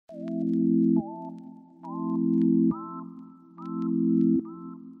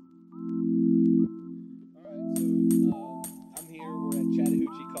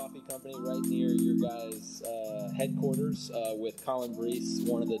headquarters with Colin Breece,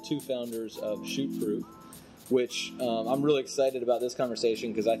 one of the two founders of ShootProof, which I'm really excited about this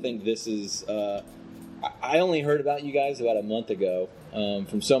conversation because I think this is, I only heard about you guys about a month ago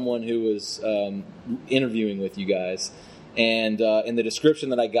from someone who was interviewing with you guys, and the description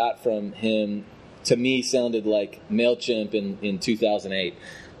that I got from him to me sounded like MailChimp in 2008.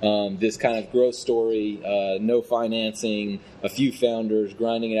 This kind of growth story, no financing, a few founders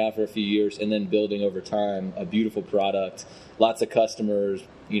grinding it out for a few years, and then building over time a beautiful product, lots of customers,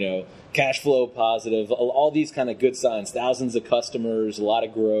 cash flow positive, all these kind of good signs, thousands of customers, a lot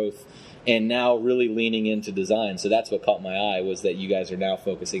of growth, and now really leaning into design. So that's what caught my eye, was that you guys are now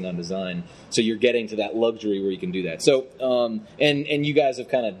focusing on design. So you're getting to that luxury where you can do that. So, and you guys have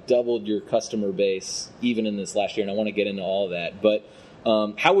kind of doubled your customer base even in this last year, and I want to get into all of that. But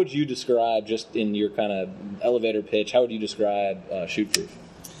how would you describe, just in your kind of elevator pitch, how would you describe ShootProof?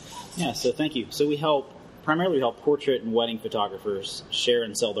 Yeah, so thank you. So we primarily help portrait and wedding photographers share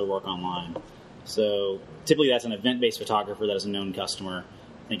and sell their work online. So typically that's an event-based photographer that is a known customer.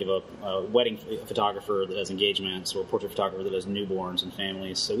 Think of a wedding photographer that does engagements, or a portrait photographer that does newborns and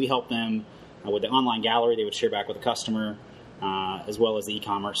families. So we help them with the online gallery. They would share back with the customer, as well as the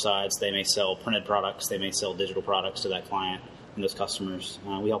e-commerce sides. They may sell printed products. They may sell digital products to that client and those customers.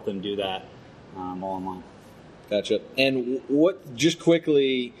 We help them do that all online. Gotcha. And just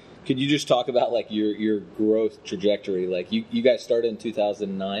quickly, could you just talk about like your growth trajectory? Like you guys started in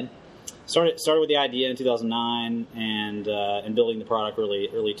 2009? Started with the idea in 2009 and building the product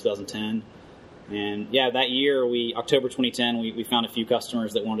early 2010. And yeah, that year, October 2010, we found a few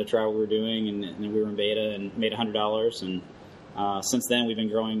customers that wanted to try what we were doing, and we were in beta and made $100. And since then, we've been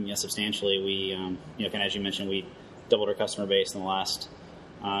growing substantially. We, kind of as you mentioned, we doubled our customer base in the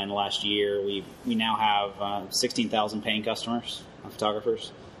last year. We now have 16,000 paying customers,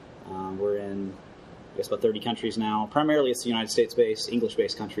 photographers. We're in, I guess, about 30 countries now. Primarily, it's the United States-based,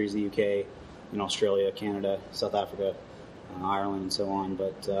 English-based countries, the UK, Australia, Canada, South Africa, Ireland, and so on.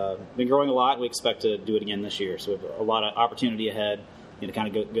 But been growing a lot. We expect to do it again this year. So we have a lot of opportunity ahead, to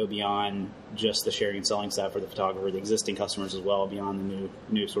kind of go beyond just the sharing and selling side for the photographer, the existing customers as well, beyond the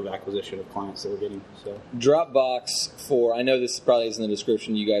new sort of acquisition of clients that we're getting. So Dropbox I know this probably isn't the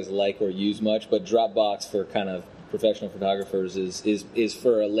description you guys like or use much, but Dropbox for kind of professional photographers is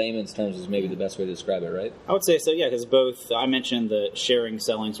for a layman's terms is maybe the best way to describe it, right? I would say so, yeah, because both, I mentioned the sharing,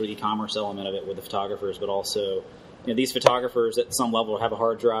 selling, sort of e-commerce element of it with the photographers, but also these photographers at some level have a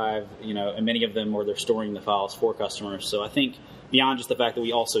hard drive, and many of them where they're storing the files for customers. So I think beyond just the fact that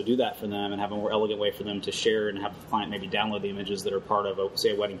we also do that for them and have a more elegant way for them to share and have the client maybe download the images that are part of,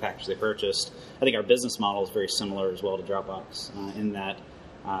 say, a wedding package they purchased, I think our business model is very similar as well to Dropbox in that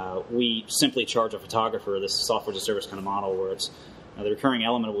we simply charge a photographer this software as a service kind of model where it's the recurring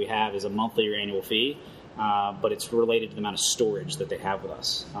element we have is a monthly or annual fee, but it's related to the amount of storage that they have with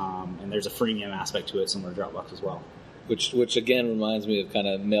us. And there's a freemium aspect to it, similar to Dropbox as well. Which again reminds me of kind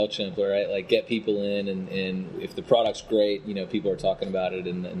of MailChimp, right? Like get people in, and if the product's great, people are talking about it,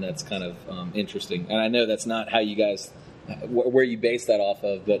 and that's kind of interesting. And I know that's not how you guys, where you base that off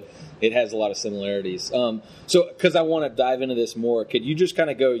of, but it has a lot of similarities. So because I want to dive into this more, could you just kind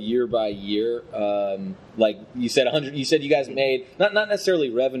of go year by year? Like you said, 100. You said you guys made not necessarily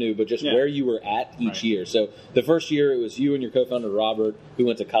revenue, but just where you were at each year. So the first year it was you and your co-founder Robert, who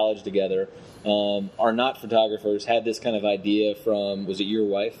went to college together. Are not photographers, had this kind of idea from, was it your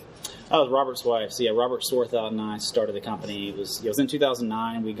wife? Oh, it was Robert's wife. So yeah, Robert Swarthout and I started the company. It was in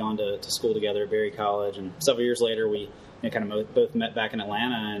 2009. We'd gone to school together at Berry College, and several years later we kind of both met back in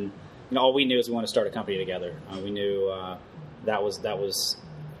Atlanta, and all we knew is we wanted to start a company together. We knew that was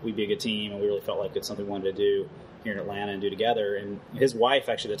we'd be a good team, and we really felt like it's something we wanted to do here in Atlanta and do together. And his wife,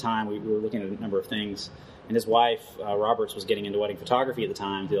 actually, at the time, we were looking at a number of things, and his wife, Roberts, was getting into wedding photography at the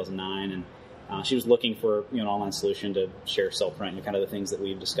time, 2009, and she was looking for an online solution to share, sell, print, kind of the things that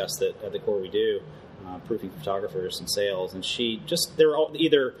we've discussed at the core we do, proofing photographers and sales. And they were all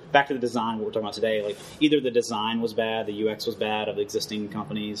either, back to the design, what we're talking about today, like either the design was bad, the UX was bad of the existing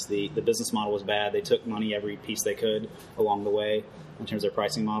companies, the business model was bad, they took money every piece they could along the way in terms of their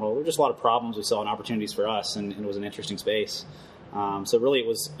pricing model. There were just a lot of problems we saw and opportunities for us, and it was an interesting space. So really it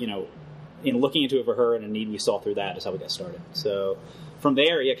was, in looking into it for her and a need we saw through that is how we got started. So from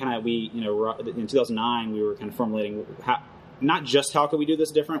there, in 2009, we were kind of formulating not just how could we do this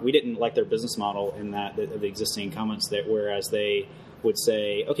different. We didn't like their business model in that the existing incumbents, that whereas they would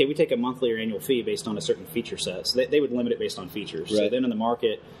say, okay, we take a monthly or annual fee based on a certain feature set. So they would limit it based on features. Right. So then in the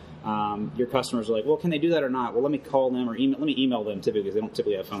market, your customers are like, well, can they do that or not? Well, let me call them or let me email them typically, because they don't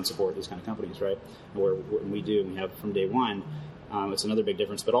typically have phone support, these kind of companies, right? Where we do, and we have from day one. It's another big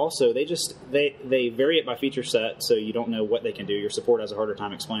difference. But also, they vary it by feature set, so you don't know what they can do. Your support has a harder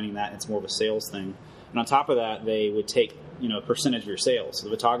time explaining that. It's more of a sales thing. And on top of that, they would take a percentage of your sales. So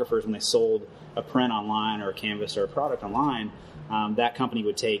the photographers, when they sold a print online or a canvas or a product online, that company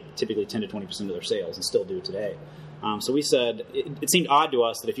would take typically 10 to 20% of their sales, and still do today. So we said it seemed odd to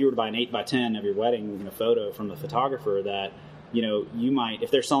us that if you were to buy an 8x10 of your wedding photo from the photographer, that you might, if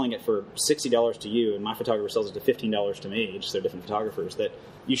they're selling it for $60 to you and my photographer sells it to $15 to me, just they're different photographers, that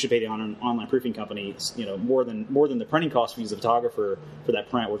you should pay the online proofing company more than the printing cost fees of the photographer for that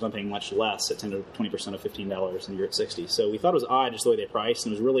print, whereas I'm paying much less at 10 to 20% of $15 and you're at $60. So we thought it was odd just the way they priced,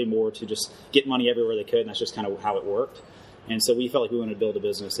 and it was really more to just get money everywhere they could, and that's just kind of how it worked. And so we felt like we wanted to build a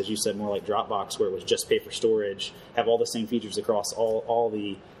business, as you said, more like Dropbox, where it was just pay for storage, have all the same features across all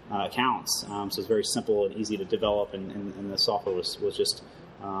the accounts. So it's very simple and easy to develop, and the software was just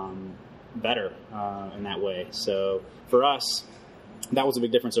better in that way. So for us, that was a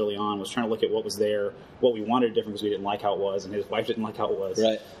big difference early on, was trying to look at what was there, what we wanted different because we didn't like how it was, and his wife didn't like how it was.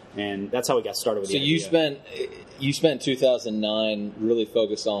 Right. And that's how we got started with the idea. So you spent 2009 really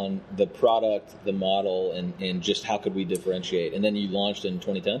focused on the product, the model, and just how could we differentiate, and then you launched in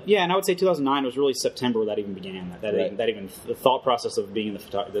 2010. Yeah, and I would say 2009 was really September where that even began. Right. That even the thought process of being in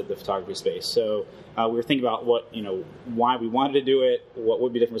the photography space. So we were thinking about why we wanted to do it, what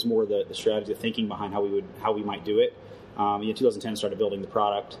would be different was more the strategy, the thinking behind how we might do it. In 2010, started building the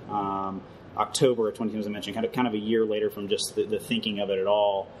product. October of 2010, as I mentioned, kind of a year later from just the thinking of it at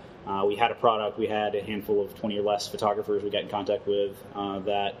all. We had a product. We had a handful of 20 or less photographers we got in contact with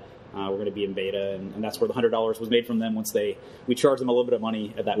that were going to be in beta, and that's where the $100 was made from them. Once we charged them a little bit of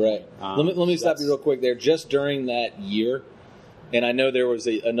money at that point. Let me stop you real quick there. Just during that year, and I know there was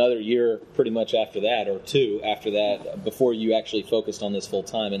another year pretty much after that, or two after that, before you actually focused on this full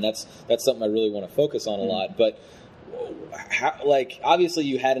time, and that's something I really want to focus on a lot. But obviously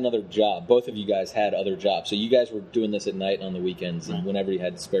you had another job. Both of you guys had other jobs. So you guys were doing this at night, on the weekends, and whenever you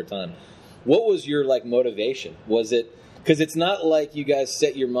had spare time. What was your motivation? Was it, because it's not like you guys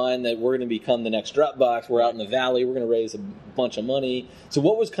set your mind that we're going to become the next Dropbox, we're out in the valley, we're going to raise a bunch of money. So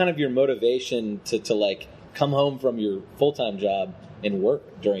what was kind of your motivation to come home from your full-time job and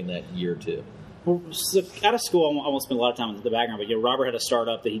work during that year or two? Well, so out of school, I won't spend a lot of time in the background, but Robert had a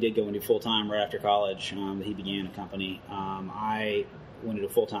startup that he did go into full-time right after college. That he began a company. I went into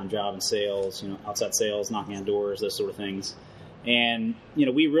a full-time job in sales, outside sales, knocking on doors, those sort of things. And,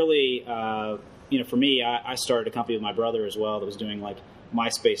 we really, for me, I started a company with my brother as well that was doing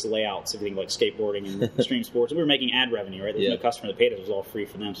MySpace layouts, everything like skateboarding and extreme sports. We were making ad revenue, right? There was no customer that paid us. It was all free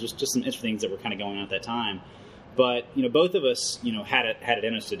for them. So just some interesting things that were kind of going on at that time. But both of us had it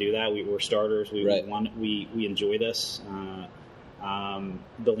in us to do that. We were starters. We enjoy this,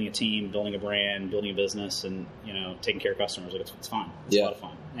 building a team, building a brand, building a business, and taking care of customers. It's fun. It's a lot of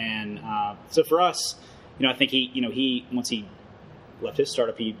fun. And so for us, I think he once he left his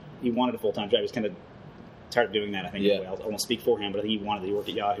startup, he wanted a full-time job. He was kind of tired of doing that. I think anyway. I won't speak for him, but I think he wanted to work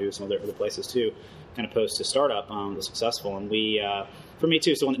at Yahoo, some other places too. Kind of post his startup was successful, and we. For me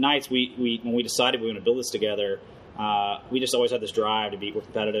too. So on the nights when we decided we were going to build this together, we just always had this drive to we're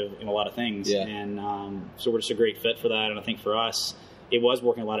competitive in a lot of things, and so we're just a great fit for that. And I think for us, it was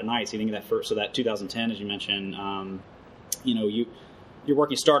working a lot at nights. You think of that 2010, as you mentioned, you're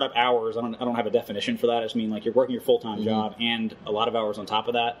working startup hours. I don't have a definition for that. I just mean you're working your full-time job and a lot of hours on top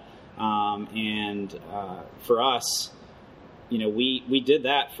of that. And for us, we did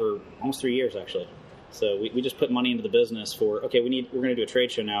that for almost 3 years actually. So we just put money into the business for, we're going to do a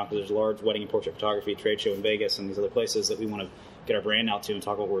trade show now because there's a large wedding and portrait photography trade show in Vegas and these other places that we want to get our brand out to and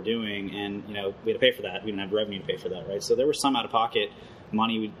talk about what we're doing. And, we had to pay for that. We didn't have revenue to pay for that, right? So there was some out-of-pocket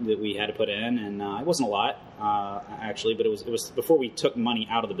money that we had to put in, and it wasn't a lot, actually, but it was before we took money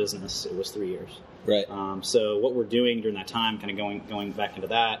out of the business, it was 3 years. Right. So what we're doing during that time, kind of going back into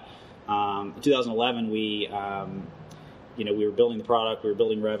that, in 2011, we were building the product, we were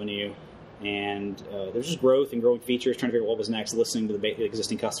building revenue, and there's just growth and growing features, trying to figure out what was next, listening to the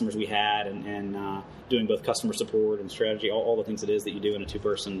existing customers we had, and doing both customer support and strategy, all the things it is that you do in a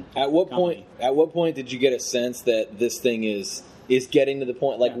two-person company. At what point did you get a sense that this thing is getting to the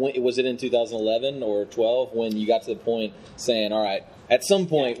point, when, was it in 2011 or 12 when you got to the point saying, all right, at some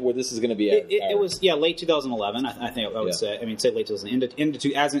point where this is going to be it was late 2011, I think I would say. I mean, say late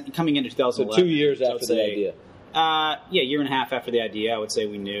 2011, coming into 2011. So 2 years after the idea. Year and a half after the idea, I would say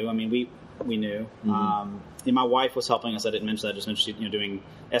we knew. I mean, we knew. Mm-hmm. And my wife was helping us. I didn't mention that. I just mentioned doing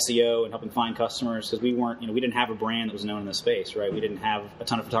SEO and helping find customers because we weren't. We didn't have a brand that was known in the space, right? We didn't have a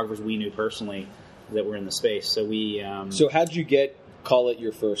ton of photographers we knew personally that were in the space. So we. So how'd you get call it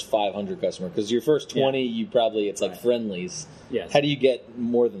your first 500 customer? Because your first 20, you probably, it's like friendlies. Yes. How do you get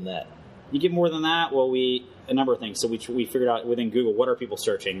more than that? You get more than that? Well, a number of things. So we figured out within Google, what are people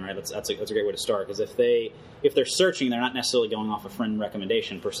searching, right? That's a great way to start, because if they're searching, they're not necessarily going off a friend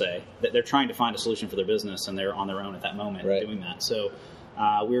recommendation per se. They're trying to find a solution for their business, and they're on their own at that moment doing that. So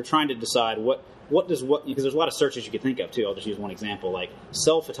we were trying to decide because there's a lot of searches you could think of too. I'll just use one example, like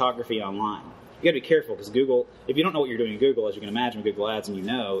sell photography online. You got to be careful, because Google, if you don't know what you're doing in Google, as you can imagine with Google Ads, and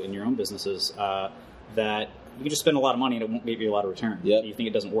in your own businesses, that you can just spend a lot of money and it won't give you a lot of return. Yep. You think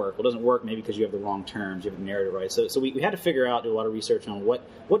it doesn't work. Well, it doesn't work maybe because you have the wrong terms, you haven't narrowed it right. So we had to figure out, do a lot of research on what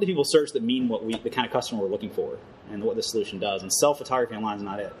do people search that mean the kind of customer we're looking for and what this solution does. And sell photography online is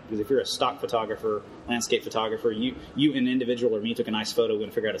not it. Because if you're a stock photographer, landscape photographer, you an individual or me took a nice photo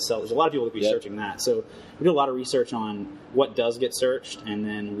and figure out how to sell. There's a lot of people that would be searching that. So we did a lot of research on what does get searched, and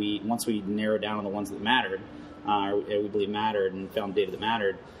then once we narrowed down on the ones that mattered, we believe mattered, and found data that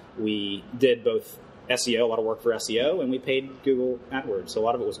mattered, we did both SEO, a lot of work for SEO, and we paid Google AdWords. So a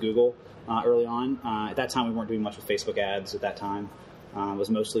lot of it was Google early on. At that time, we weren't doing much with Facebook ads at that time. It was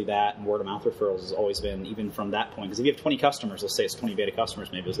mostly that, and word-of-mouth referrals has always been, even from that point. Because if you have 20 customers, let's say it's 20 beta customers,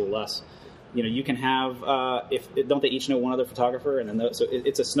 maybe it's a little less, you can have, don't they each know one other photographer? And then so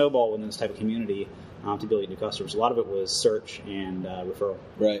it's a snowball within this type of community to build new customers. A lot of it was search and referral.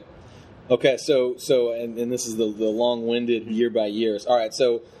 Right. Okay, so and this is the long-winded year by years. All right,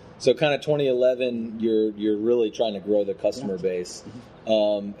 so kind of 2011, you're really trying to grow the customer base,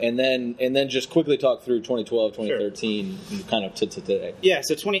 and then just quickly talk through 2012, 2013, kind of to today. Yeah,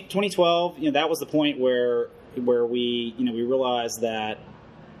 so 2012, that was the point where we realized that,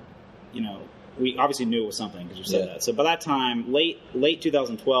 we obviously knew it was something, because you said that. So by that time, late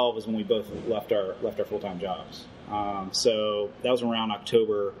 2012 is when we both left our full-time jobs. So that was around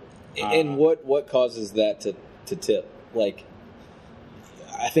October. And what causes that to tip? Like,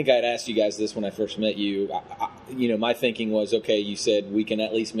 I think I'd asked you guys this when I first met you. My thinking was, okay, you said we can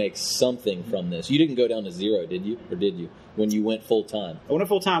at least make something from this. You didn't go down to zero, did you? Or did you? When you went full time? I went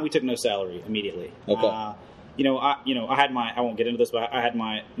full time. We took no salary immediately. Okay. I had I won't get into this, but I had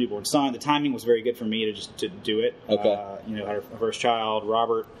my newborn son. The timing was very good for me to do it. Okay. Had our first child.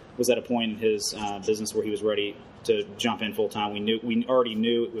 Robert was at a point in his business where he was ready to jump in full time. We already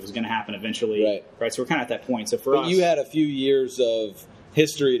knew it was going to happen eventually. Right. So we're kind of at that point. So for us, you had a few years of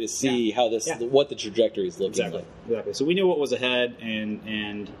history to see how what the trajectory is looking like. Exactly. So we knew what was ahead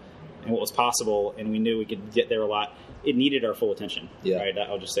and what was possible, and we knew we could get there a lot. It needed our full attention. Yeah. Right.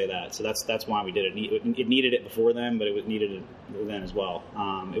 I'll just say that. So that's why we did it. It needed it before then, but it needed it then as well.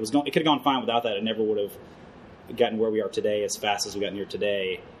 It could have gone fine without that. It never would have gotten where we are today as fast as we got here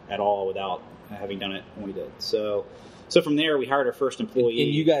today at all without having done it when we did. So from there, we hired our first employee.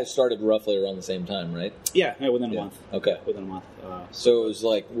 And you guys started roughly around the same time, right? Yeah, within a month. Okay. Within a month. So it was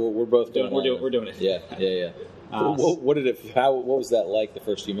like, we're both doing it. We're doing it. Yeah. What was that like the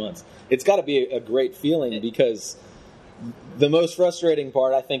first few months? It's got to be a great feeling, because the most frustrating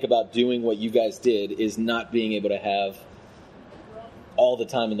part, I think, about doing what you guys did is not being able to have all the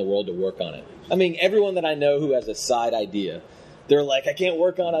time in the world to work on it. I mean, everyone that I know who has a side idea, they're like, I can't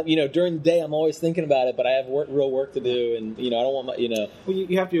work on it. During the day, I'm always thinking about it, but I have real work to do, and I don't want my. Well,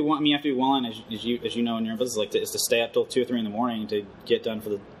 you have to be willing, as you know in your business, is to stay up till 2 or 3 in the morning to get done for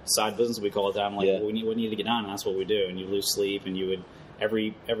the side business we call it. I'm like, we need to get done, and that's what we do. And you lose sleep, and you would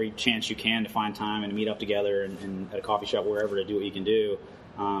every chance you can to find time and to meet up together and at a coffee shop, wherever, to do what you can do.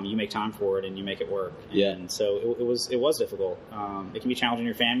 You make time for it and you make it work. And so it was difficult. It can be challenging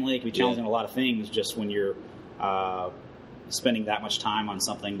your family. It can be challenging a lot of things just when you're spending that much time on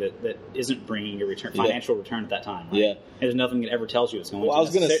something that isn't bringing your financial return at that time. Right? Yeah. There's nothing that ever tells you it's going to. I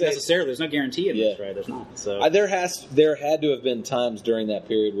was going to say necessarily. There's no guarantee in this, right? There's not. So there had to have been times during that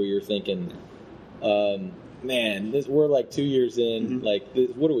period where you're thinking, man, we're like 2 years in. Mm-hmm. Like,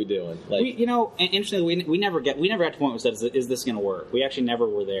 what are we doing? Like, interestingly, we never got to the point where we said, "Is this going to work?" We actually never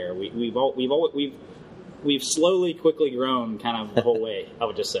were there. We've slowly, quickly grown kind of the whole way, I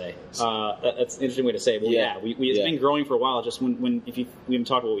would just say. That's an interesting way to say it. But it's been growing for a while. Just we haven't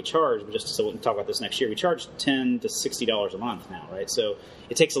talked about what we charge, but so we'll talk about this next year. We charge $10 to $60 a month now, right? So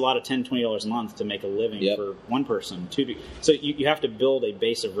it takes a lot of $10, $20 a month to make a living for one person. So you have to build a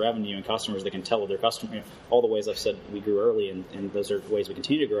base of revenue and customers that can tell their customer, all the ways I've said we grew early, and those are ways we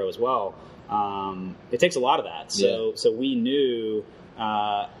continue to grow as well. It takes a lot of that. So we knew,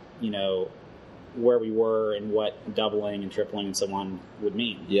 where we were and what doubling and tripling and so on would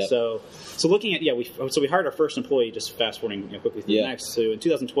mean. Yep. So looking at we hired our first employee. Just fast forwarding quickly through the next. So in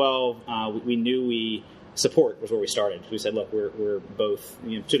 2012, we knew we support was where we started. We said, look, we're both,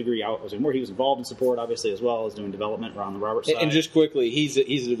 to a degree, he was involved in support, obviously, as well as doing development around the Robert side. And just quickly, he's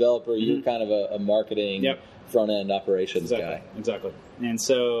a developer. Mm-hmm. You're kind of a marketing, front-end operations guy. Exactly. And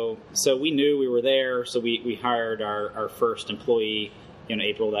so we knew we were there, so we hired our first employee in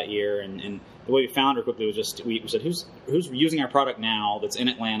April that year. And the way we found her quickly was just, we said, who's using our product now that's in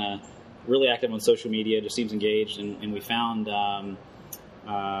Atlanta, really active on social media, just seems engaged. And we found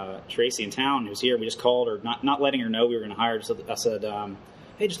Tracy in town who's here. We just called her, not letting her know we were going to hire. So I said,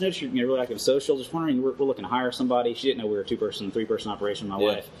 hey, just noticed you're really active in social. Just wondering, we're looking to hire somebody. She didn't know we were a 2-person, 3-person operation, my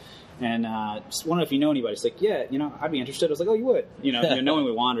wife. And just wondering if you know anybody. She's like, yeah, I'd be interested. I was like, oh, you would. Knowing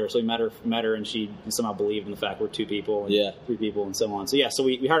we wanted her. So we met her, and she somehow believed in the fact we're 2 people and 3 people and so on. So, so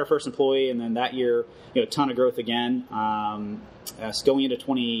we hired our first employee, and then that year, a ton of growth again. So going into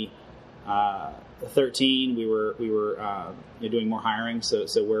 2013, we were doing more hiring. So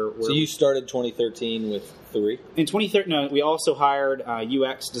we're So you started 2013 with 3? In 2013, no, we also hired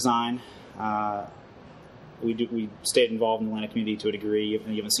UX design. We stayed involved in the Atlanta community to a degree. You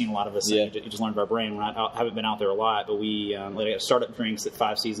haven't seen a lot of us. You just learned our brand. Haven't been out there a lot, but we got startup drinks at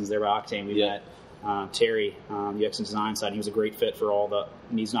 5 Seasons there by Octane. We met Terry, UX and design side. He was a great fit for all the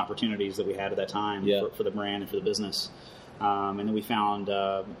needs and opportunities that we had at that time for the brand and for the business. And then we found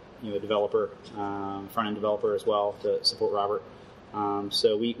a developer, front-end developer as well to support Robert.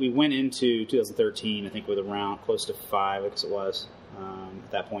 So we went into 2013, I think, with around close to 5, I guess it was,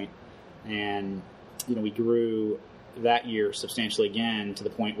 at that point. And we grew that year substantially again to the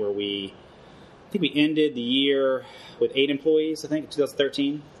point where I think we ended the year with 8 employees, I think, in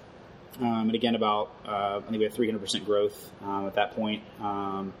 2013. And again, I think we had 300% growth at that point.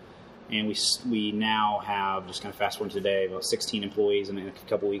 And we now have, just kind of fast forward to today, about 16 employees, and in a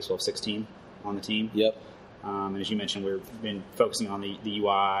couple of weeks we'll have 16 on the team. Yep. And as you mentioned, we've been focusing on the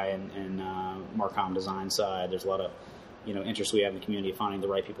UI and Marcom design side. There's a lot of interest we have in the community of finding the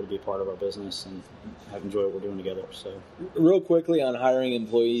right people to be a part of our business and have enjoyed what we're doing together. So, real quickly on hiring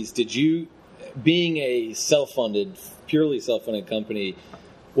employees, did you, being a purely self-funded company,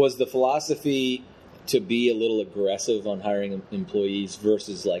 was the philosophy to be a little aggressive on hiring employees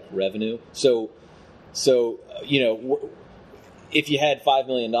versus like revenue? So if you had $5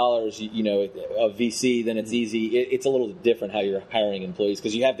 million, of VC, then it's easy. It's a little different how you're hiring employees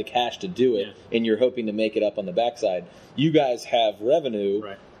because you have the cash to do it, and you're hoping to make it up on the backside. You guys have revenue,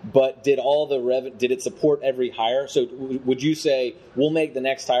 right? But did did it support every hire? So would you say we'll make the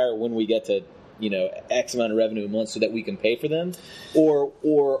next hire when we get to X amount of revenue a month so that we can pay for them, or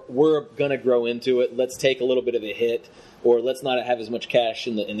we're going to grow into it? Let's take a little bit of a hit, or let's not have as much cash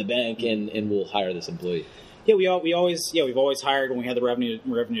in the bank, and we'll hire this employee. Yeah, we've always hired when we had the revenue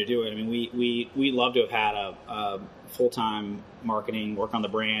to do it. I mean, we love to have had a full-time marketing, work on the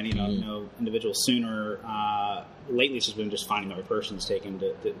brand, individuals sooner. Lately, it's just been finding the right person that's taken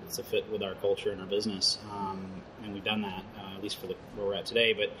to fit with our culture and our business, and we've done that at least for where we're at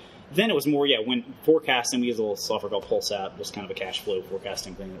today. But then it was more, when forecasting, we use a little software called Pulse app, just kind of a cash flow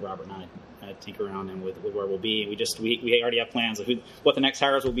forecasting thing that Robert and I tinker around in with where we'll be. We already have plans of what the next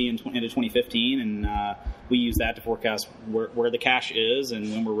hires will be into 2015, and we use that to forecast where the cash is,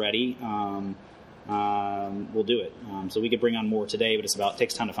 and when we're ready, we'll do it. So we could bring on more today, but it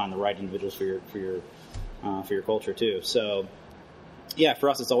takes time to find the right individuals for your culture too. So yeah, for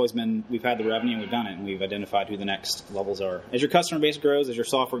us, it's always been, we've had the revenue and we've done it, and we've identified who the next levels are. As your customer base grows, as your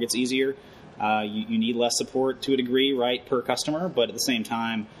software gets easier, you need less support to a degree, right, per customer, but at the same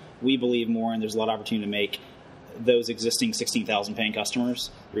time, we believe more, and there's a lot of opportunity to make those existing 16,000 paying customers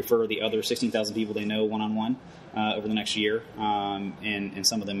refer the other 16,000 people they know one-on-one over the next year, and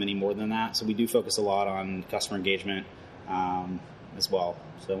some of them many more than that. So we do focus a lot on customer engagement as well.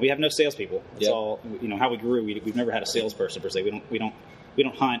 So we have no salespeople. It's all, how we grew. We've never had a salesperson per se. We don't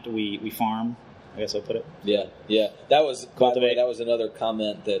hunt. We farm, I guess I'll put it. Yeah. That was, by the way, that was another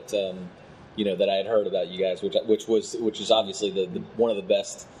comment that that I had heard about you guys, which is obviously the one of the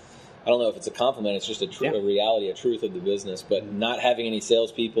best. I don't know if it's a compliment. It's just a reality, a truth of the business. But not having any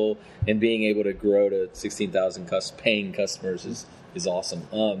salespeople and being able to grow to 16,000 paying customers is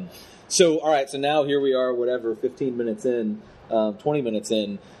awesome. So all right, so now here we are, 15 minutes in, 20 minutes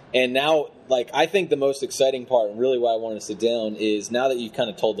in, and now, I think the most exciting part, and really why I wanted to sit down, is now that you've kind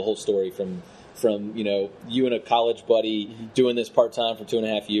of told the whole story from you and a college buddy doing this part time for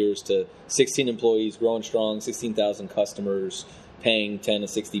 2.5 years to 16 employees, growing strong, 16,000 customers, paying $10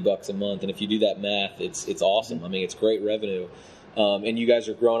 to $60 a month, and if you do that math, it's awesome. I mean, it's great revenue, and you guys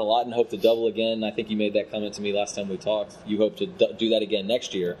are growing a lot and hope to double again. I think you made that comment to me last time we talked. You hope to do that again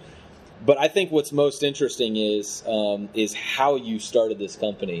next year. But I think what's most interesting is how you started this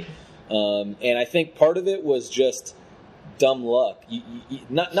company. And I think part of it was just dumb luck.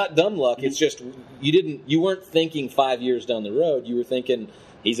 Not dumb luck. It's just you weren't thinking 5 years down the road. You were thinking,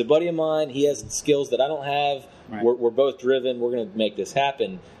 he's a buddy of mine. He has skills that I don't have. Right. We're both driven. We're going to make this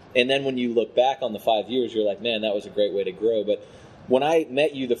happen. And then when you look back on the 5 years, you're like, man, that was a great way to grow. But when I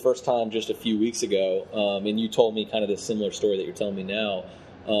met you the first time just a few weeks ago, and you told me kind of this similar story that you're telling me now,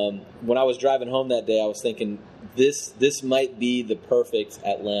 when I was driving home that day, I was thinking, this might be the perfect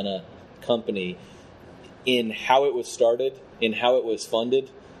Atlanta company in how it was started, in how it was funded,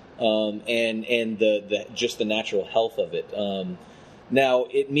 and the just the natural health of it. Now,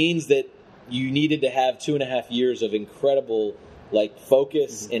 it means that you needed to have 2.5 years of incredible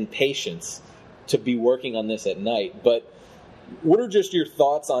focus and patience to be working on this at night. But what are just your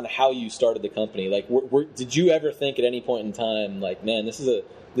thoughts on how you started the company? Did you ever think at any point in time, man, this is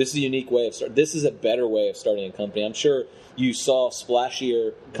a unique way of starting. This is a better way of starting a company? I'm sure you saw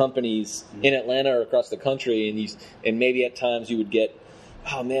splashier companies in Atlanta or across the country, and maybe at times you would get,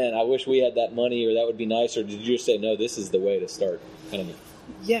 oh man, I wish we had that money, or that would be nice. Or did you just say, no, this is the way to start? Kind of.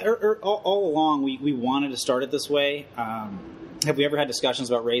 Yeah, all along we wanted to start it this way. Have we ever had discussions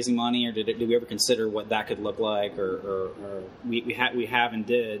about raising money, or did we ever consider what that could look like? Or we have and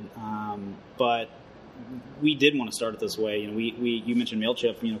did, but we did want to start it this way. You mentioned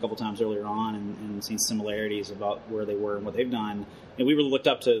MailChimp a couple times earlier on, and seen similarities about where they were and what they've done. And we really looked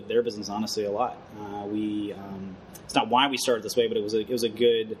up to their business honestly a lot. It's not why we started this way, but it was a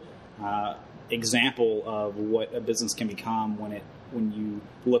good example of what a business can become when you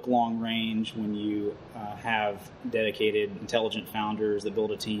look long range, when you have dedicated, intelligent founders that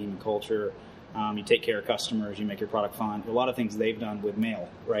build a team culture. You take care of customers, you make your product fun. A lot of things they've done with mail,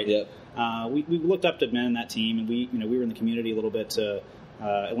 right? Yep. We looked up to men in that team, and we were in the community a little bit to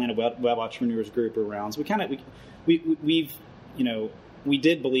Atlanta Web Entrepreneurs Group around. So we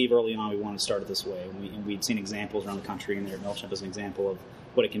did believe early on we wanted to start it this way, and we'd seen examples around the country, and there MailChimp is an example of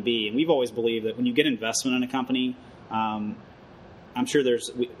what it can be. And we've always believed that when you get investment in a company, I'm sure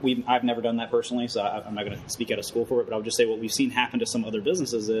I've never done that personally, so I'm not going to speak out of school for it, but I'll just say what we've seen happen to some other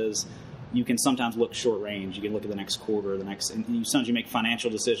businesses is you can sometimes look short range. You can look at the next quarter, and sometimes you make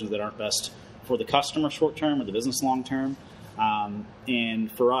financial decisions that aren't best for the customer short term or the business long term.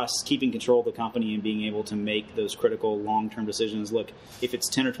 And for us, keeping control of the company and being able to make those critical long-term decisions, look, if it's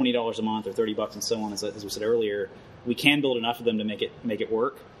 $10 or $20 a month or $30 and so on, as we said earlier, we can build enough of them to make it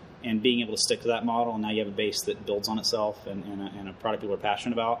work. And being able to stick to that model, and now you have a base that builds on itself and a product people are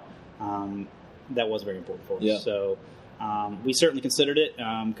passionate about, that was very important for us. Yeah. So we certainly considered it.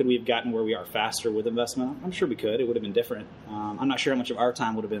 Could we have gotten where we are faster with investment? I'm sure we could. It would have been different. I'm not sure how much of our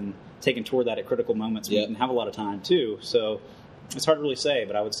time would have been taken toward that at critical moments. We didn't have a lot of time, too. So it's hard to really say,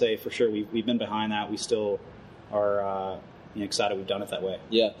 but I would say for sure we've been behind that. We still are excited we've done it that way.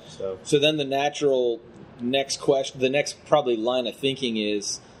 Yeah. So then the natural next question, the next probably line of thinking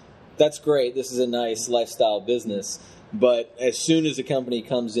is, that's great. This is a nice lifestyle business. But as soon as a company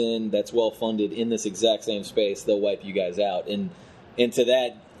comes in that's well-funded in this exact same space, they'll wipe you guys out. And to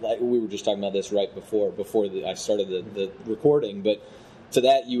that, like we were just talking about this right before I started the recording, but to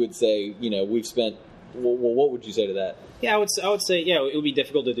that you would say, we've spent, well, what would you say to that? Yeah, I would say, it would be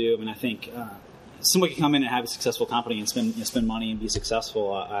difficult to do. I mean, I think someone can come in and have a successful company and spend money and be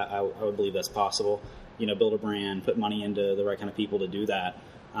successful. I would believe that's possible. Build a brand, put money into the right kind of people to do that.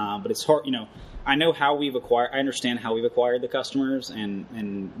 But it's hard, I understand how we've acquired the customers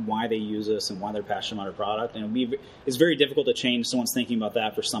and why they use us and why they're passionate about our product. And it's very difficult to change someone's thinking about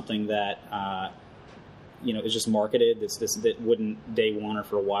that for something that, is just marketed. That wouldn't day one or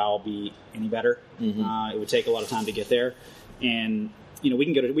for a while be any better. Mm-hmm. It would take a lot of time to get there. And,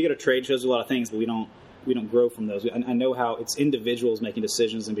 we go to trade shows, a lot of things, but we don't grow from those. I know how it's individuals making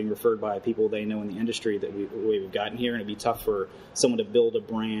decisions and being referred by people they know in the industry that we've gotten here, and it'd be tough for someone to build a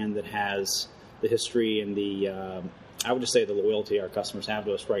brand that has the history and I would just say the loyalty our customers have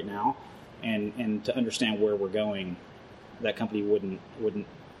to us right now, and to understand where we're going, that company wouldn't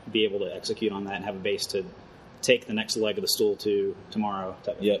be able to execute on that and have a base to take the next leg of the stool to tomorrow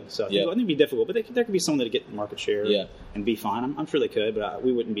type of thing. So I think it'd be difficult, but there could be someone that could get market share and be fine. I'm sure they could, but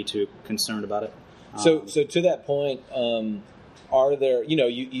we wouldn't be too concerned about it. So to that point, are there,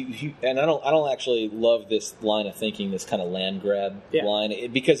 you and I don't actually love this line of thinking, this kind of land grab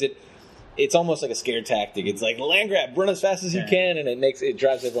line, because it's almost like a scare tactic. It's like land grab, run as fast as you can, and it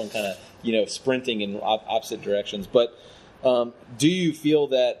drives everyone kind of sprinting in opposite directions. But do you feel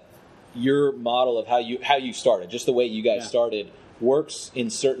that your model of how you started, just the way you guys started, works in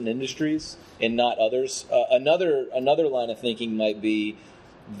certain industries and not others? Another line of thinking might be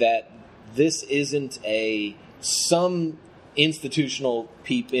that this isn't some institutional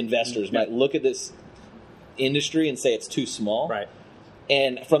investors might look at this industry and say it's too small. Right.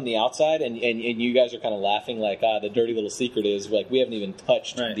 And from the outside, and you guys are kind of laughing like, the dirty little secret is like we haven't even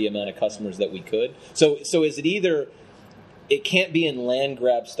touched the amount of customers that we could. So is it either it can't be in land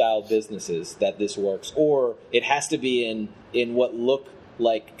grab style businesses that this works, or it has to be in what look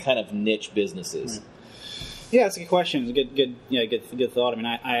like kind of niche businesses? Right. Yeah, that's a good question. It's a good thought. I mean,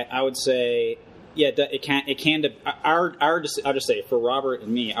 I would say, it can. I'll just say for Robert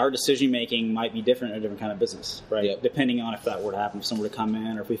and me, our decision making might be different in a different kind of business, right? Yep. Depending on if that were to happen, if someone were to come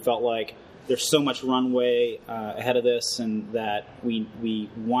in, or if we felt like there's so much runway ahead of this, and that we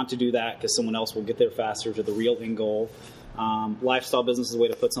want to do that because someone else will get there faster to the real end goal. Lifestyle business is a way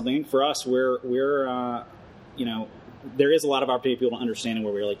to put something. For us, we're there is a lot of opportunity for people to understand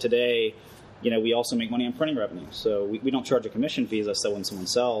where we're like today. We also make money on printing revenue. So we don't charge a commission fee as I sell when someone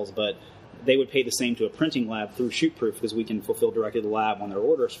sells, but they would pay the same to a printing lab through ShootProof because we can fulfill directly to the lab on their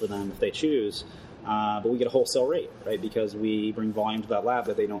orders for them if they choose. But we get a wholesale rate, right? Because we bring volume to that lab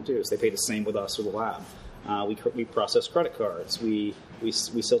that they don't do. So they pay the same with us or the lab. We process credit cards. We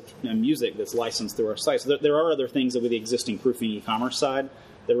sell music that's licensed through our site. So there are other things that with the existing proofing e-commerce side,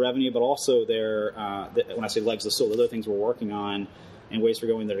 the revenue, but also when I say legs of the stool, there are other things we're working on and ways we're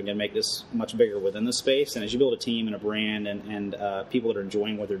going that are going to make this much bigger within the space. And as you build a team and a brand and people that are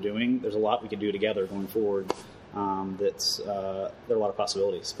enjoying what they're doing, there's a lot we can do together going forward. There are a lot of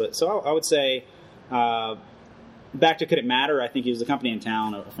possibilities. But so I would say, back to Could It Matter? I think he was a company in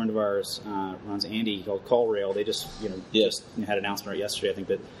town. A friend of ours runs Andy called CallRail. They just had an announcement yesterday. I think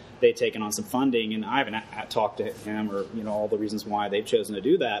that they'd taken on some funding, and I haven't talked to him or all the reasons why they've chosen to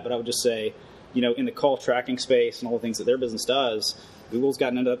do that. But I would just say, in the call tracking space and all the things that their business does, Google's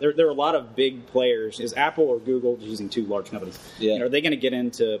gotten into that. There are a lot of big players. Is Apple or Google, using two large companies, are they going to get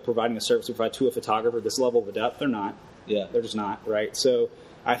into providing a service we provide to a photographer this level of depth? They're not. Yeah. They're just not, right? So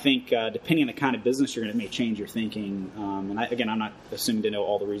I think depending on the kind of business you're in, it may change your thinking. And I'm not assuming to know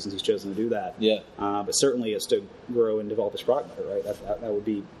all the reasons he's chosen to do that. Yeah. But certainly it's to grow and develop his product better, right? That would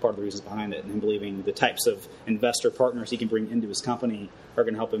be part of the reasons behind it, and him believing the types of investor partners he can bring into his company are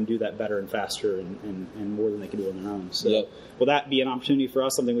going to help him do that better and faster and more than they can do on their own. So will that be an opportunity for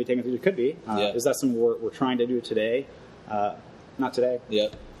us, something we take into consideration? It could be. Is that something we're trying to do today? Not today. Yeah.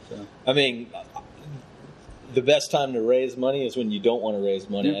 So. I mean, the best time to raise money is when you don't want to raise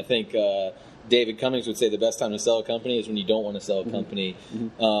money. I think David Cummings would say the best time to sell a company is when you don't want to sell a company.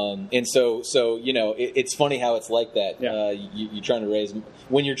 And so it's funny how it's like that. You're trying to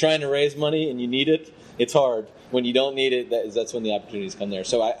when you're trying to raise money and you need it, it's hard. When you don't need it, that's when the opportunities come there.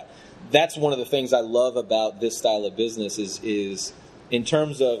 So that's one of the things I love about this style of business is in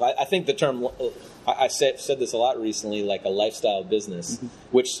terms of, I think the term, I said this a lot recently, like a lifestyle business,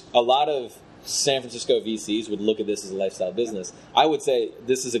 which a lot of San Francisco VCs would look at this as a lifestyle business. I would say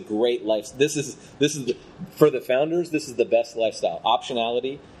this is a great life. This is for the founders. This is the best lifestyle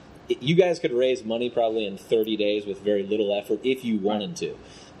optionality. You guys could raise money probably in 30 days with very little effort if you wanted to.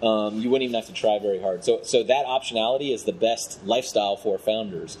 You wouldn't even have to try very hard. So that optionality is the best lifestyle for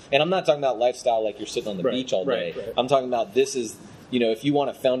founders. And I'm not talking about lifestyle like you're sitting on the beach all day. Right. I'm talking about this is, if you want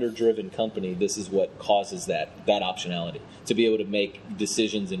a founder-driven company, this is what causes that optionality, to be able to make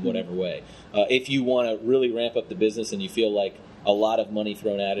decisions in whatever way. If you want to really ramp up the business and you feel like a lot of money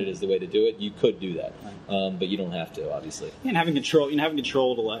thrown at it is the way to do it, you could do that. But you don't have to, obviously. And having control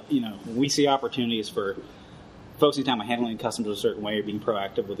to let, we see opportunities for focusing time on handling customers a certain way, or being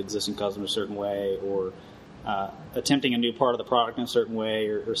proactive with existing customers a certain way, or attempting a new part of the product in a certain way,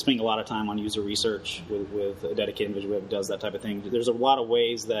 or spending a lot of time on user research with a dedicated individual who does that type of thing. There's a lot of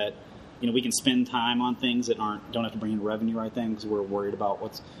ways that we can spend time on things that don't have to bring in revenue right then, because we're not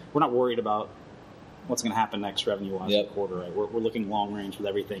worried about what's going to happen next revenue-wise in the quarter. Right? We're looking long range with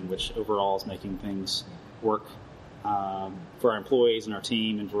everything, which overall is making things work for our employees and our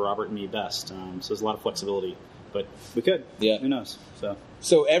team and for Robert and me best. So there's a lot of flexibility. But we could. Yeah. Who knows?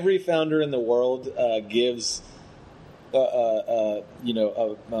 So every founder in the world gives a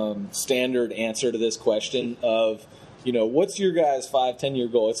standard answer to this question of, what's your guys' 5-10 year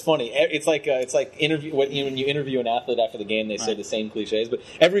goal? It's funny. It's like interview when you interview an athlete after the game, they say the same cliches. But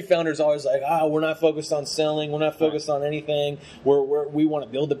every founder is always like, we're not focused on selling, we're not focused on anything. We want to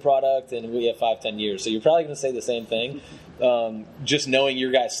build the product, and we have 5-10 years. So you're probably going to say the same thing, just knowing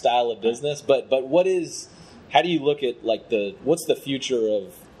your guys' style of business. But how do you look at what's the future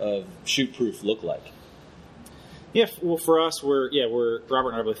of ShootProof look like? Yeah, well, for us, we're Robert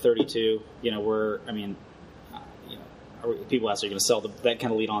and I are both 32. people ask, are you going to sell that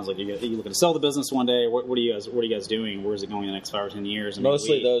kind of lead on? Is like, are you looking to sell the business one day? What are you guys doing? Where is it going in the next 5 or 10 years? I mean,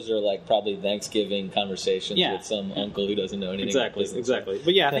 mostly those are like probably Thanksgiving conversations with some uncle who doesn't know anything. Exactly.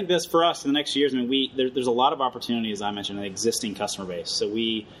 But yeah, I think this for us in the next years. I mean, there's a lot of opportunity, as I mentioned, in the existing customer base. So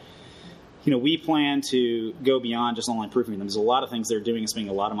we plan to go beyond just online proofing them. There's a lot of things they're doing and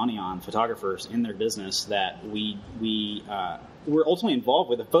spending a lot of money on, photographers in their business, that we're ultimately involved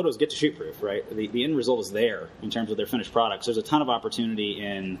with. The photos get to ShootProof, right? The end result is there in terms of their finished products. There's a ton of opportunity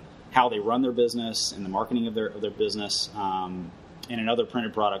in how they run their business, in the marketing of their business, and in other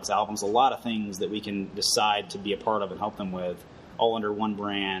printed products, albums, a lot of things that we can decide to be a part of and help them with, all under one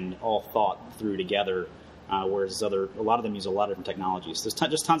brand, all thought through together. Whereas a lot of them use a lot of different technologies. There's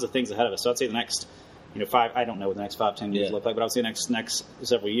just tons of things ahead of us. So I'd say the next, 5, I don't know what the next 5, 10 years look like, but I would say next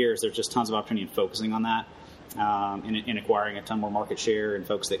several years, there's just tons of opportunity in focusing on that, in acquiring a ton more market share, and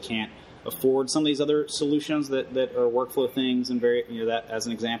folks that can't afford some of these other solutions that are workflow things, and that as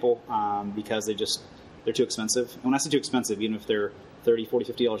an example, because they're too expensive. And when I say too expensive, even if they're $30,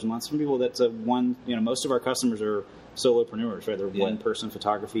 $40, $50 a month, some people that's most of our customers are solopreneurs, right? They're one-person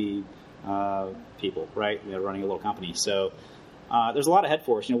photography people, right? Running a little company. So there's a lot ahead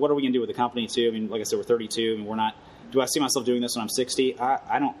for us. What are we going to do with the company too? I mean, like I said, we're 32. I mean, we're not. Do I see myself doing this when I'm 60?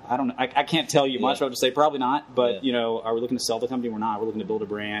 I don't know. I can't tell you much. I would just say probably not. But are we looking to sell the company? We're not. We're looking to build a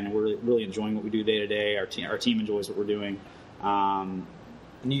brand, and we're really enjoying what we do day to day. Our team enjoys what we're doing. And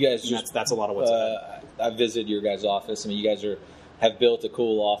you guys that's a lot of what's ahead. I visited your guys' office. I mean, you guys have built a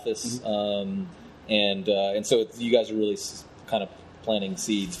cool office, and so you guys are really kind of planting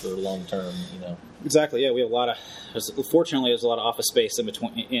seeds for long term, Exactly. Yeah, we have a lot of. Fortunately, there's a lot of office space in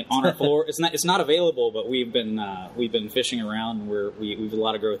between on our floor. It's not available, but we've been fishing around. And we have a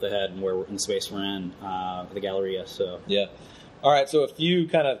lot of growth ahead, and in the space we're in, the Galleria. So yeah. All right. So a few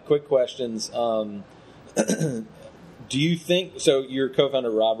kind of quick questions. Do you think so? Your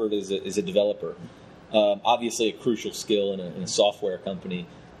co-founder Robert is a developer. Obviously, a crucial skill in a software company.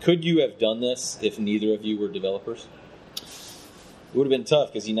 Could you have done this if neither of you were developers? It would have been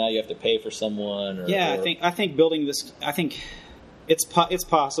tough because now you have to pay for someone. I think building this. I think it's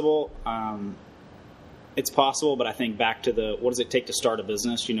possible. It's possible, but I think back to what does it take to start a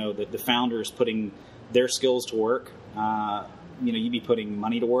business? The founders putting their skills to work. You'd be putting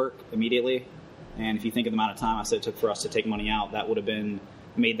money to work immediately, and if you think of the amount of time I said it took for us to take money out, that would have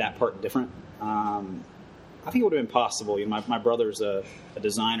made that part different. I think it would have been possible. My brother's a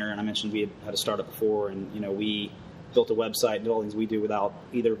designer, and I mentioned we had a startup before, and we built a website and did all things we do without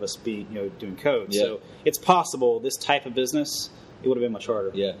either of us being doing code. Yeah. So it's possible this type of business, it would have been much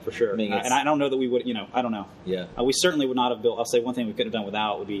harder. Yeah, for sure. And I don't know that we would. I don't know. Yeah, we certainly would not have built. I'll say one thing we could have done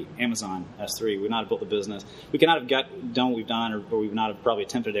without would be Amazon S3. We would not have built the business. We could not have done what we've done, or we would not have probably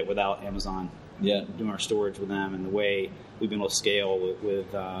attempted it without Amazon. Yeah, doing our storage with them and the way we've been able to scale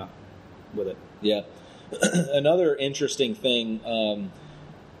with it. Yeah. Another interesting thing.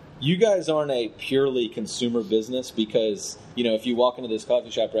 You guys aren't a purely consumer business because, if you walk into this coffee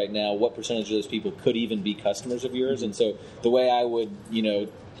shop right now, what percentage of those people could even be customers of yours? Mm-hmm. And so the way I would,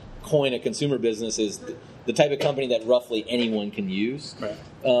 coin a consumer business is the type of company that roughly anyone can use. Right.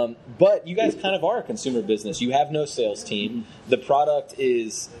 But you guys kind of are a consumer business. You have no sales team. Mm-hmm. The product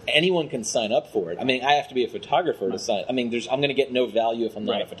is anyone can sign up for it. I mean, I have to be a photographer to sign. I mean, I'm going to get no value if I'm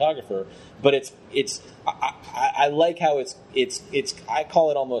not a photographer. But I like how it's I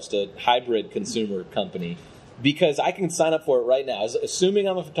call it almost a hybrid consumer company because I can sign up for it right now. Assuming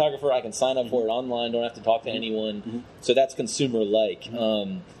I'm a photographer, I can sign up for it online. Don't have to talk to anyone. Mm-hmm. So that's consumer-like.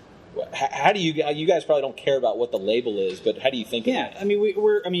 How do you guys probably don't care about what the label is, but how do you think? Yeah, I mean,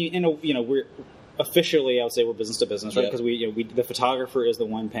 we're officially, I would say we're business to business, right? Because the photographer is the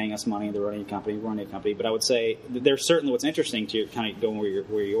one paying us money. They're running a company, we're running a company. But I would say there's certainly what's interesting to kind of going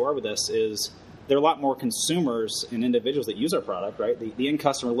where you are with this is there are a lot more consumers and individuals that use our product, right? The end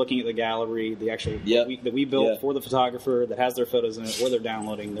customer looking at the gallery, the actual that we built for the photographer that has their photos in it, where they're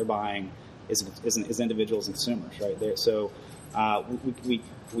downloading, they're buying, is individuals and consumers, right? So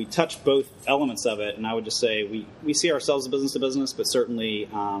we touch both elements of it, and I would just say we see ourselves as business to business, but certainly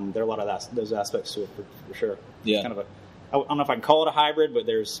there are a lot of those aspects to it for sure. Yeah, it's kind of I don't know if I can call it a hybrid, but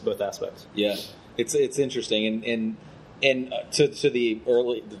there's both aspects. Yeah, it's interesting, and to the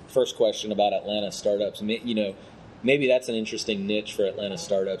first question about Atlanta startups, maybe that's an interesting niche for Atlanta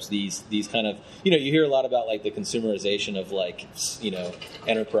startups. These kind of you hear a lot about like the consumerization of like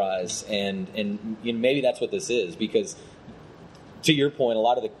enterprise, and maybe that's what this is because. To your point, a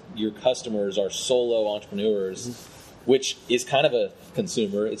lot of your customers are solo entrepreneurs, which is kind of a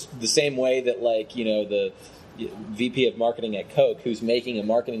consumer. It's the same way that the VP of marketing at Coke, who's making a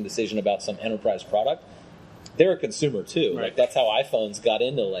marketing decision about some enterprise product, they're a consumer too. Right. Like that's how iPhones got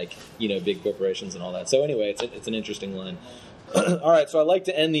into like big corporations and all that. So anyway, it's an interesting line. All right, so I like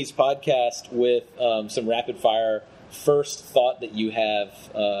to end these podcasts with some rapid fire first thought that you have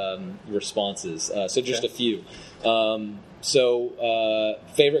responses. So just a few.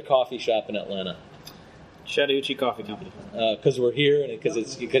 Favorite coffee shop in Atlanta? Chattahoochee Coffee Company. Because we're here, and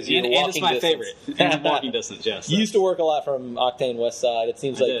because you're walking it's my distance. favorite. And walking distance, yes. You used to work a lot from Octane West Side. It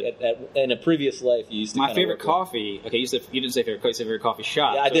seems like in a previous life you used to. My favorite coffee. Okay, you didn't say favorite. You said favorite coffee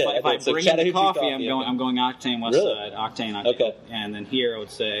shop. Yeah, I did. If I bring in the coffee, I'm going Octane West Side. Octane. Okay. And then here I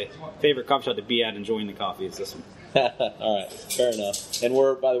would say favorite coffee shop to be at enjoying the coffee is this one. All right, fair enough. And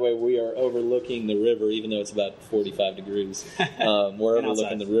by the way, we are overlooking the river, even though it's about 45 degrees. We're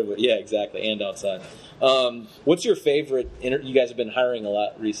overlooking the river. Yeah, exactly, and outside. What's your favorite? You guys have been hiring a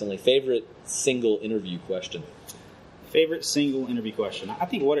lot recently. Favorite single interview question? Favorite single interview question? I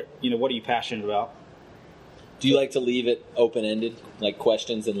think what are you passionate about? Do you like to leave it open-ended, like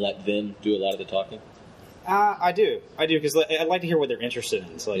questions, and let them do a lot of the talking? I do, because I'd like to hear what they're interested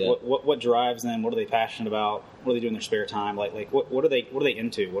in. So, like, what drives them? What are they passionate about? What do they do in their spare time? Like what are they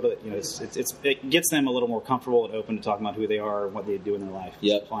into? What are they, it gets them a little more comfortable and open to talking about who they are and what they do in their life.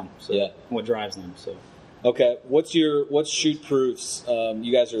 Yeah, fun. So, what drives them? So, okay, what's ShootProof's?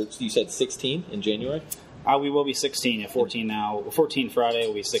 You said 16 in January. We will be 16 at 14 now. 14 Friday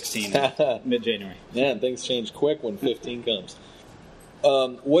will be 16 mid-January. Man, things change quick when 15 comes.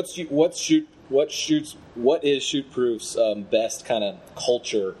 What is ShootProof's best kind of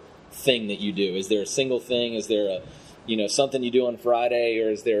culture thing that you do? Is there a single thing? Is there a something you do on Friday, or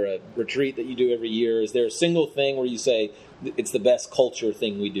is there a retreat that you do every year? Is there a single thing where you say it's the best culture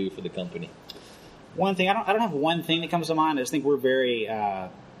thing we do for the company? One thing, I don't have one thing that comes to mind. I just think we're very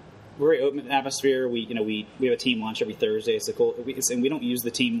open atmosphere. We have a team lunch every Thursday. And we don't use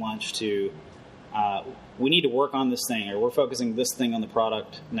the team lunch to. We need to work on this thing, or we're focusing this thing on the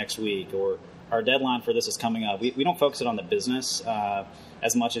product next week, or our deadline for this is coming up. We don't focus it on the business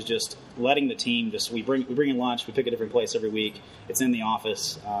as much as just letting the team we bring in lunch. We pick a different place every week. It's in the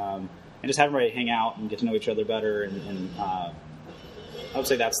office, and just have everybody hang out and get to know each other better. And I would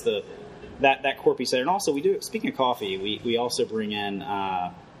say that's that core piece there. And also we do. Speaking of coffee, we also bring in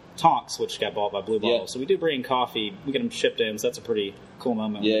Tonks, which got bought by Blue Bottle. Yeah. So we do bring in coffee. We get them shipped in, so that's a pretty cool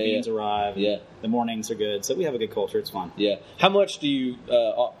moment when the beans arrive. Yeah. The mornings are good. So we have a good culture. It's fun. Yeah. How much do you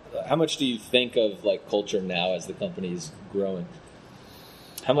think of like culture now as the company's growing?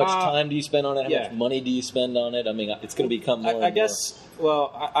 How much time do you spend on it? How much money do you spend on it? I mean, it's going to become more. I guess.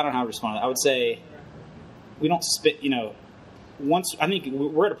 Well, I don't know how to respond to that. I would say we don't spit. Once I think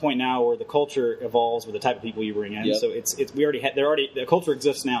we're at a point now where the culture evolves with the type of people you bring in. Yep. So the culture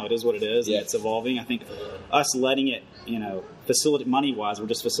exists now. It is what it is, and it's evolving. I think us letting it, facilitate money wise, we're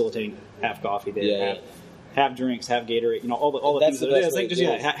just facilitating have coffee there, have drinks, have Gatorade, all the things that it is. Like just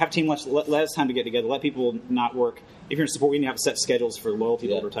have team lunch. Let us time to get together. Let people not work. If you're in support, we need to have set schedules for loyalty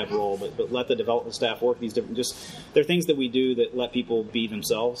builder type role, but let the development staff work these different. There are things that we do that let people be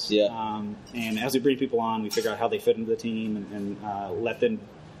themselves. Yeah. And as we bring people on, we figure out how they fit into the team and let them.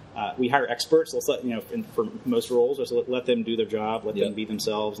 We hire experts. Let's let for most roles, so let them do their job. Let them be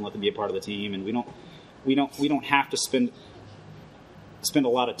themselves and let them be a part of the team. And we don't have to spend a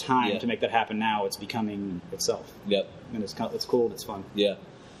lot of time to make that happen. Now it's becoming itself. Yep. And it's cool and it's fun. Yeah.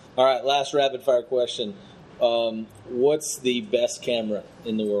 All right. Last rapid fire question. What's the best camera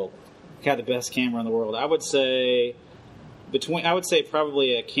in the world? The best camera in the world. I would say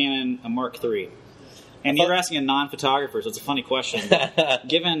probably a Canon, a Mark III. And you're asking a non-photographer, so it's a funny question. But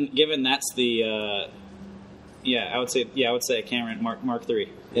given that's the I would say a Canon Mark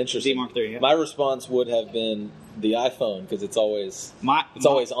III. Interesting. D Mark III. Yeah. My response would have been the iPhone because it's always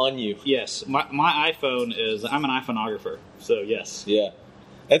always on you. Yes, my iPhone is. I'm an iPhoneographer, so yes. Yeah.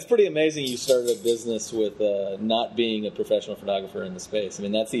 It's pretty amazing you started a business with not being a professional photographer in the space. I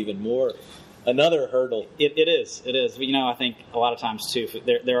mean, that's even more another hurdle. It is. But, I think a lot of times, too,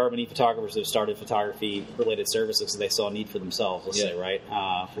 there are many photographers that have started photography-related services because they saw a need for themselves, let's say, right?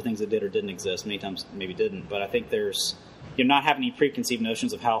 For things that did or didn't exist. Many times maybe didn't. But I think there's not having any preconceived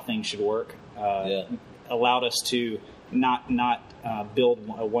notions of how things should work allowed us to not build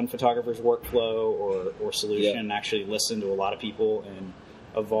one photographer's workflow or solution and actually listen to a lot of people and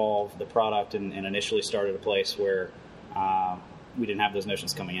evolve the product and initially started a place where we didn't have those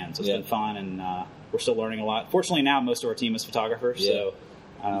notions coming in. So it's been fun, and we're still learning a lot. Fortunately, now most of our team is photographers, so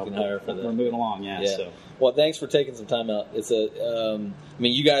we're moving along. So. Well, thanks for taking some time out. It's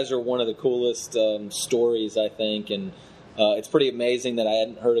you guys are one of the coolest stories, I think, and it's pretty amazing that I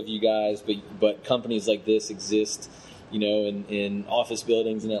hadn't heard of you guys, but companies like this exist in office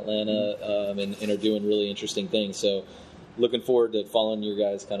buildings in Atlanta, and are doing really interesting things. So looking forward to following your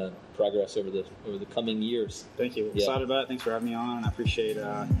guys' kind of progress over the coming years. Thank you. We're excited about it. Thanks for having me on. I appreciate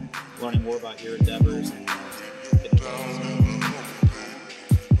learning more about your endeavors and getting involved.